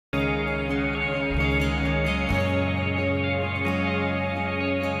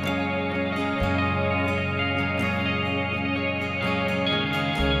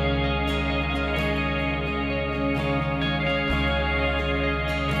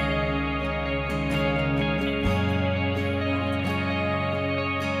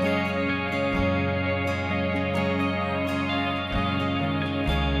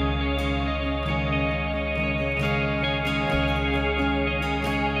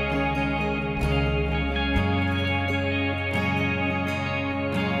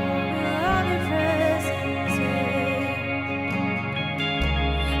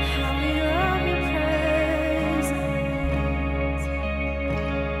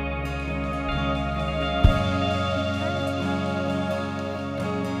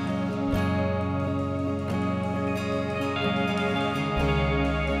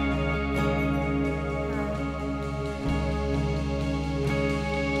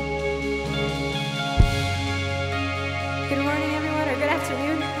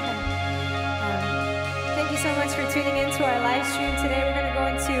to our live stream today. We're going to go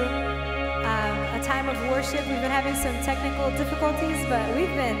into a time of worship. We've been having some technical difficulties, but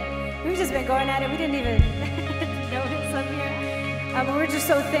we've just been going at it. We didn't even notice up here. We're just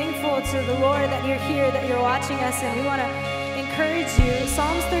so thankful to the Lord that you're here, that you're watching us, and we want to encourage you.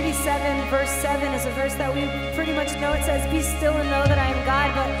 Psalms 37 verse 7 is a verse that we pretty much know. It says, "Be still and know that I am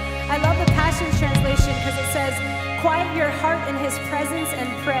God." But I love the Passion Translation because it says, "Quiet your heart in his presence and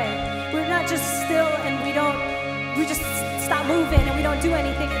pray." We're not just still and we just stop moving and we don't do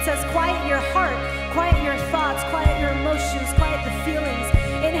anything. It says, quiet your heart, quiet your thoughts, quiet your emotions, quiet the feelings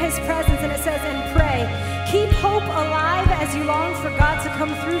in his presence. And it says, and pray. Keep hope alive as you long for God to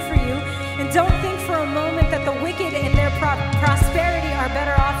come through for you. And don't think for a moment that the wicked in their prosperity are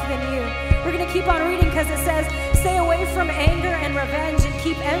better off than you. We're going to keep on reading because it says, stay away from anger and revenge and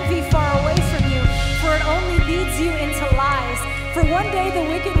keep envy far away from you, for it only leads you into lies. For one day the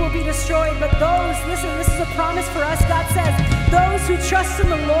wicked will be destroyed, but those, listen, this is a promise for us. God says, those who trust in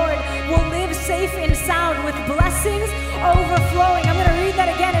the Lord will live safe and sound with blessings overflowing. I'm going to read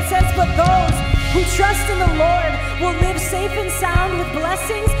that again. It says, but those who trust in the Lord will live safe and sound with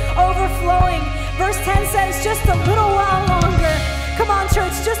blessings overflowing. Verse 10 says, just a little while longer. Come on,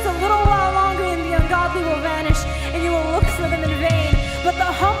 church, just a little while longer and the ungodly will vanish and you will look for them in vain. But the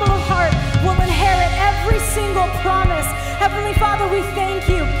humble of heart will inherit every single promise. Heavenly Father, we thank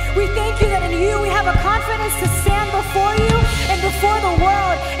you. We thank you that in you we have a confidence to stand before you and before the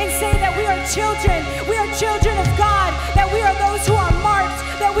world and say that we are children. We are children of God, that we are those who are marked,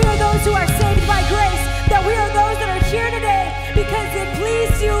 that we are those who are saved by grace, that we are those that are here today because it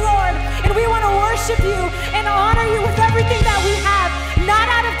pleased you, Lord. And we want to worship you and honor you with everything that we have, not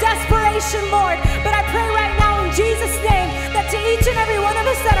out of desperation, Lord, but I pray right now in Jesus' name that to each and every one of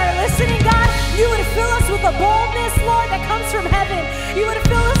us that are listening, God, you would fill us with a boldness, Lord, that comes from heaven. You would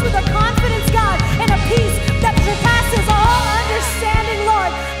fill us with a confidence, God, and a peace that surpasses all understanding,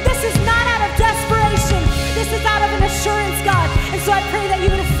 Lord. This is not out of desperation. This is out of an assurance, God. And so I pray that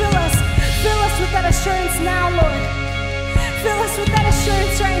you would fill us with that assurance now, Lord. Fill us with that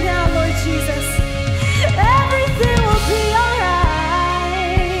assurance right now, Lord Jesus. Everything will be all right.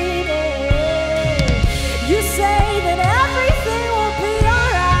 You say that everything will be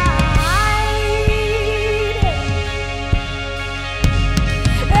all right.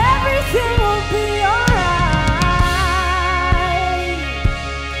 Everything will be all right.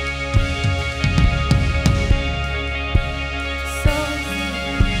 So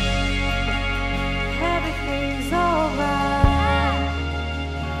everything's all right.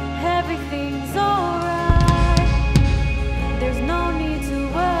 Everything's all right. There's no need to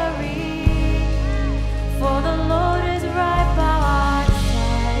worry, for the Lord is right by our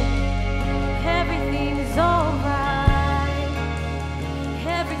side. Everything is all right.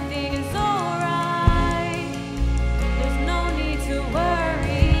 Everything is all right. There's no need to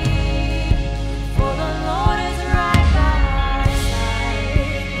worry, for the Lord is right by our side.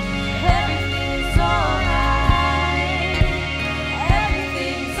 Everything is all right.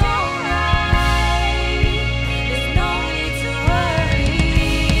 Everything's all right. There's no need to worry,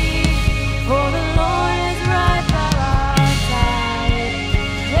 for the Lord is right by our side.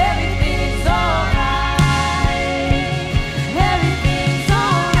 Everything is all right. Everything's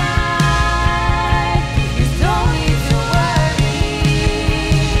all right. There's no need to worry,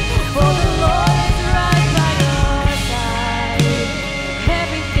 for the Lord is right by your side.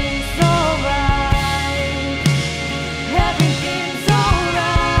 Everything's all right. Everything's all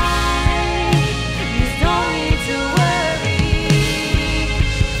right. There's no need to worry,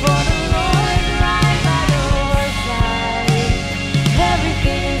 for the Lord is right by your side.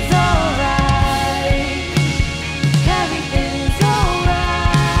 Everything is all right. Everything is all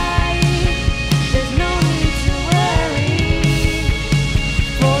right. There's no need to worry,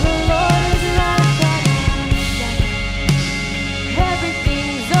 for the Lord is right by our side.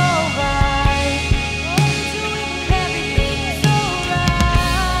 Everything's all right. Everything's all right.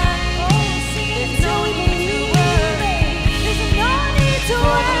 There's no need to worry. There's no need to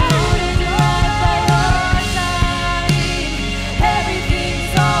worry.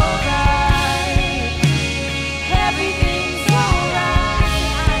 Everything's all right. Everything's all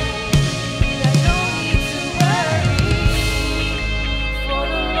right. There's no need to worry, for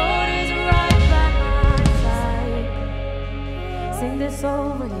the Lord is right by my side. Sing this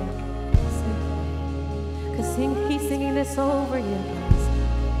over you. He's singing this over you.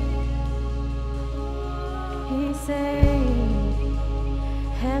 He's saying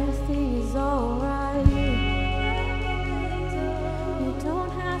everything is all right. You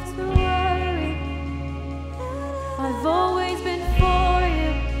don't have to worry. I've always been for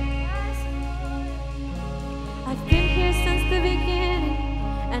you. I've been here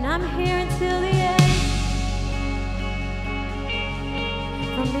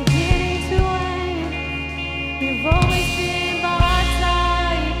From beginning to end, you've always been by our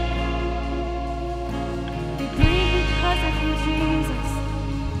side. We breathe because of you, Jesus.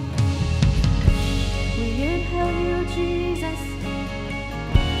 We inhale you, Jesus,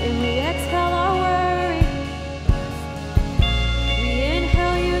 and we exhale our worry. We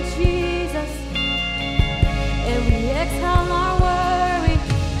inhale you, Jesus, and we exhale our worry.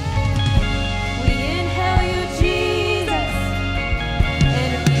 We inhale you, Jesus,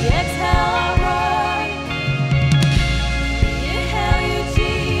 and we exhale our worry. We inhale you,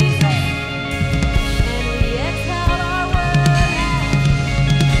 Jesus, and we exhale our worry.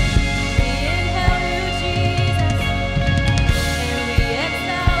 We inhale you, Jesus, and we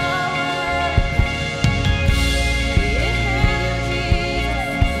exhale our worry. We inhale you,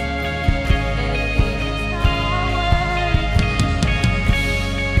 Jesus, and we exhale our worry.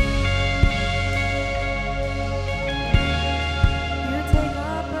 You take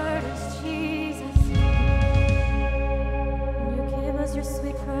our burdens, Jesus, and you give us your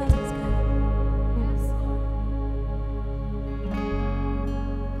sweet presence, God. Yes, Lord.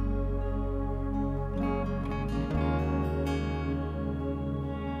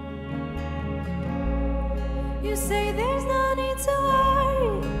 You say there's no need to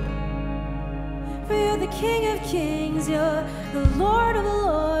worry, for you're the King of Kings, you're the Lord of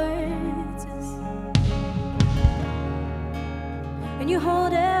Lords, and you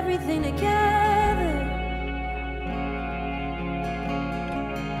hold everything together.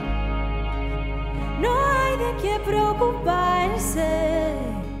 No hay de qué preocuparse.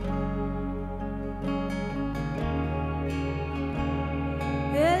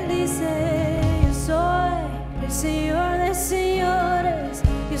 Él dice, yo soy el Señor de señores,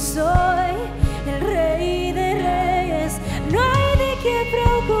 yo soy el Rey de reyes. No hay de qué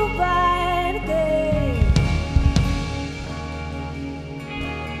preocuparte.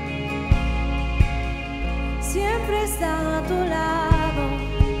 Siempre he estado a tu lado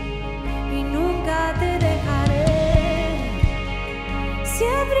y nunca te dejaré.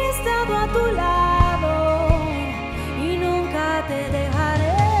 Siempre he estado a tu lado y nunca te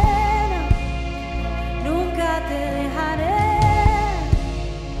dejaré. No, nunca te dejaré.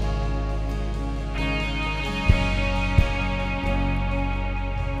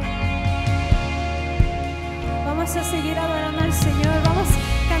 Vamos a seguir adorando al Señor. Vamos,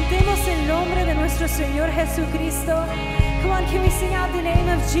 cantemos el nombre de nuestro Señor Jesucristo. Come on, can we sing out the name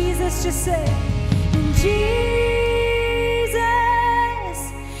of Jesus? Just say, Jesus,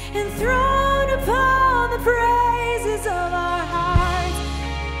 enthroned upon the praises of our hearts.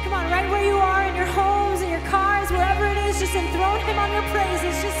 Come on, right where you are, in your homes, in your cars, wherever it is, just enthrone Him on your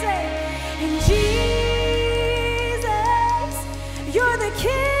praises. Just say, and Jesus, you're the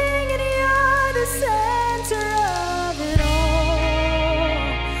King and you're the center of it all.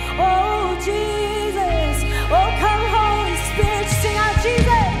 Oh, Jesus, oh, come, Holy Spirit, sing out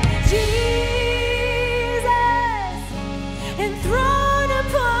Jesus, Jesus, enthroned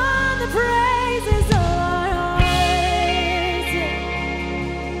upon the praises of our hearts.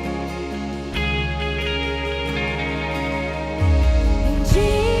 And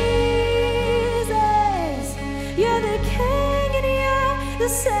Jesus, you're the King and you're the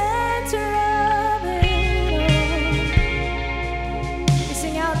center of it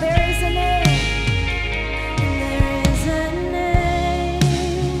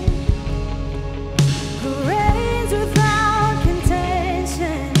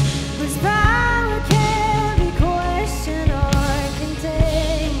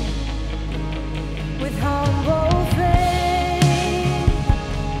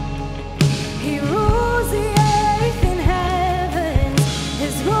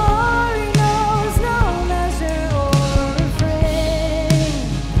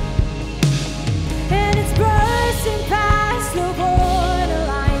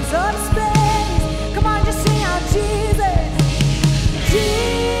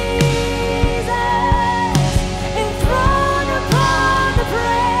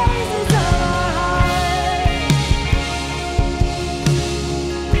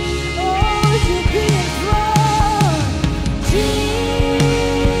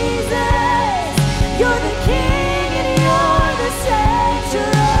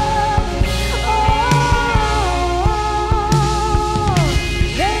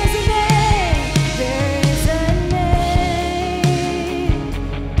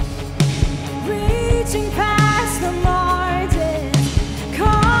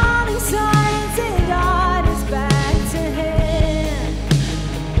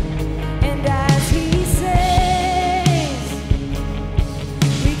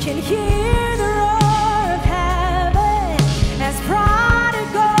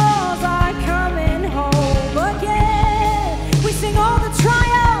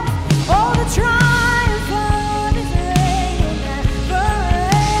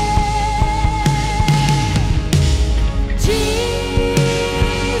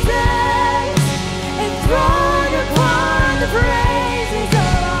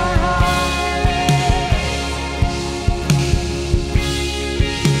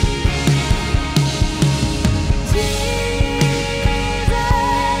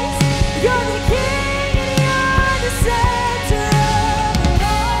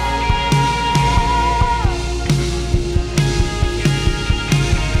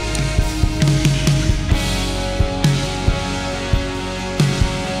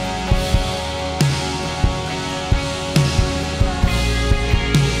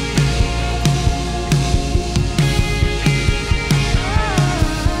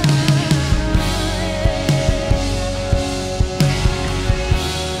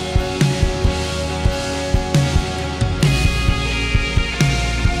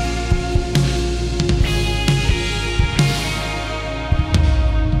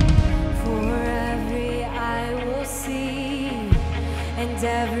and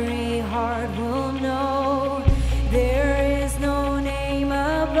every heart will know there is no name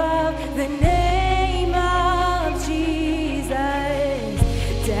above the name of Jesus.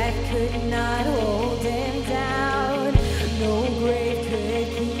 Death could not hold him down, no grave could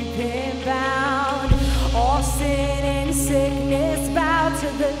keep him bound. All sin and sickness bow to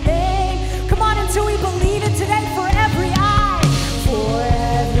the name. Come on, until we believe it today. For every eye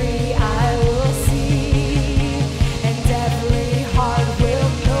will see, and every heart will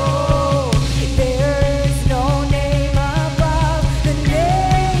know there is no name above the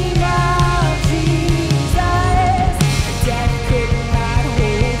name of Jesus. Death could not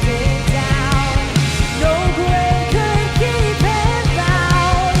hold him down, no grave could keep him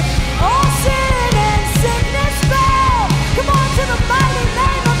bound. All sin and sickness bow. Come on, to the mighty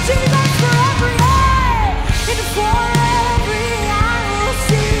name of Jesus. For every eye, and for every eye will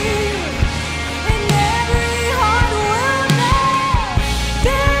see, and every heart will know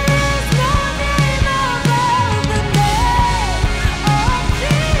there is no name above the name of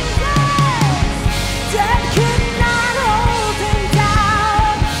Jesus. Death could not hold him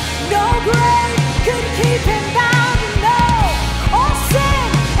down, no grave could keep him bound. No, all sin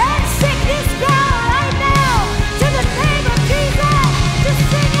and sickness bow right now to the name of Jesus. Just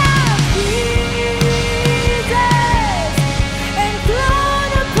sing out, Jesus, and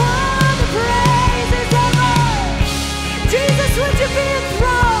throne upon the praises of us. Jesus, would you be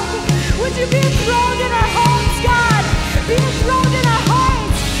enthroned? Would you be enthroned in our homes, God? Be enthroned in our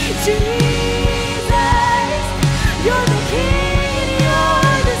hearts. Jesus, you're the King and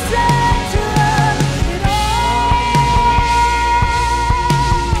you're the center of it all.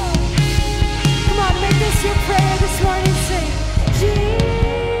 Come on, make this your prayer this morning. Sing,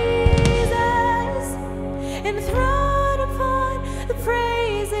 Jesus, enthroned upon the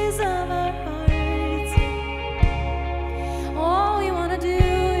praises of our hearts. All we want to do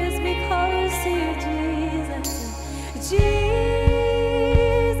is be close to you, Jesus. Jesus,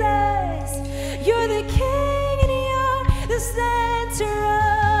 you're the King and you're the center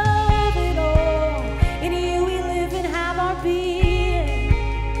of it all. In you we live and have our being.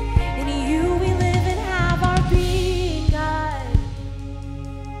 In you we live and have our being, God.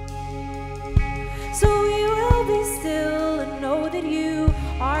 So we will be still and know that you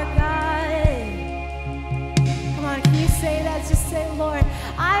are God. Come on, can you say that? Just say, Lord,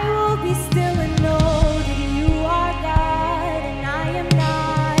 I will be still and know that you are God and I am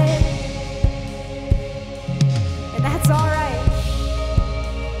not. And that's all right.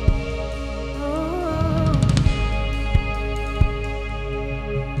 Oh.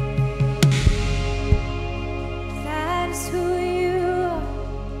 That is who you are.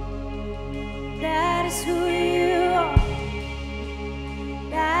 That is who you are.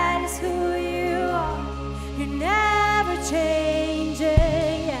 That is who you are. You're never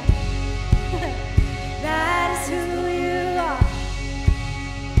changing. Yeah. That is who you are.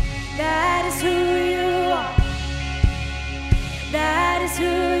 That is who you are. That is who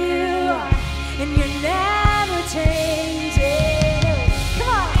you are. And you're never changing. Come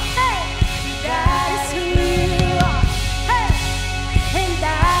on, hey. That is who you are. Hey. And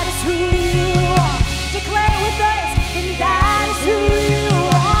that is who you are. Declare it with us. And that is who you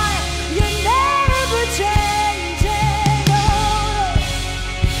are. You're never changing. Oh.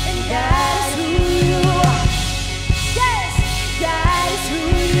 And that is who you are. Yes, that is who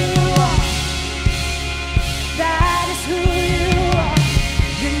you are. That is who you are.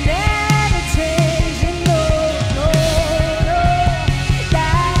 You're never changing. No, no, no.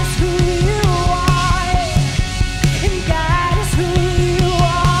 That is who you are. And that is who you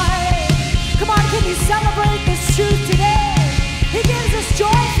are. Come on, can you celebrate this truth today? He gives us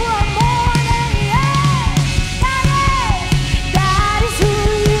joy for a morning. Yeah, that is who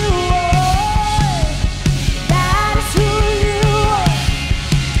you are. That is who you are.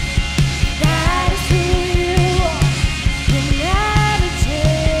 That is who you are. You're never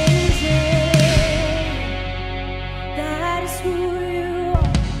changing. That is who you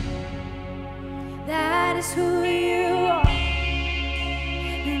are. That is who you are.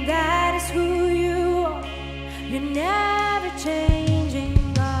 And that is who you are. You're never changing,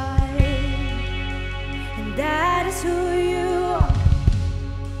 God. And that is who you are.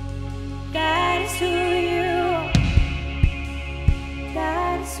 That is who you are.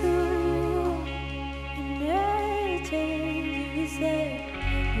 That is who you are. You're never changing. You say,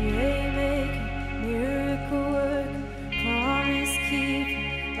 Waymaker, miracle worker, promise keeper,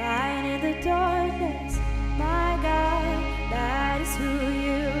 light in the darkness, my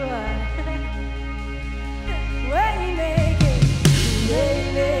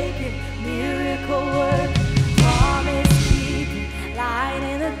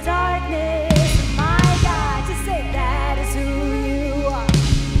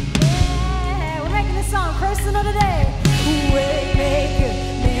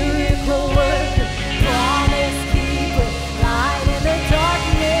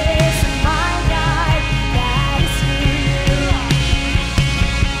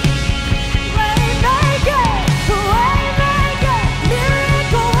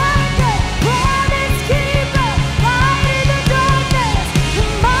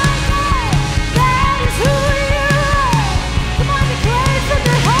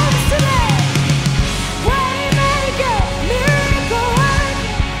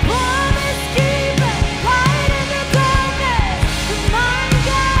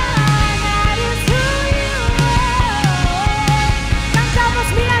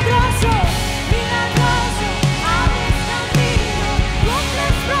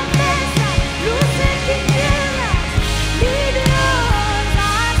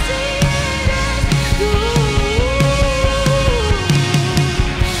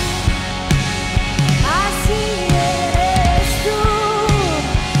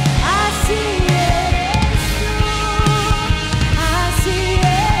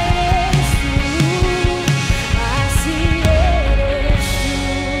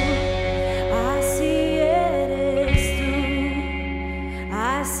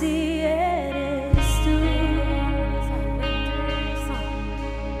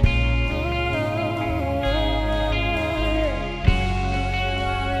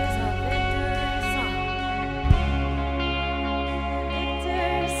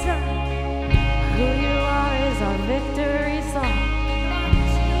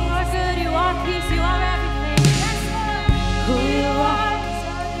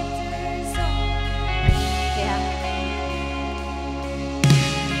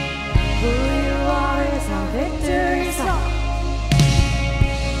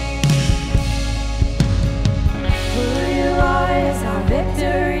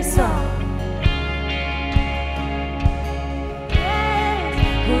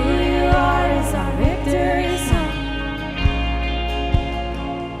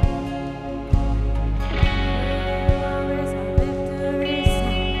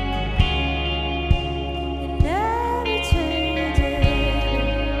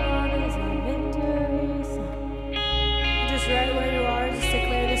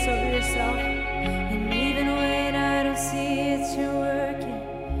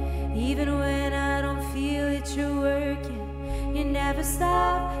never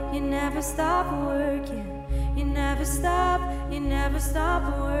stop, you never stop working. You never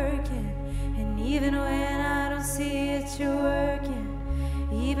stop working. And even when I don't see it, you're working.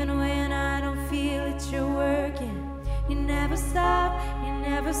 Even when I don't feel it, you're working. You never stop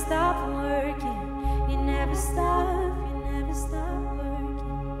working.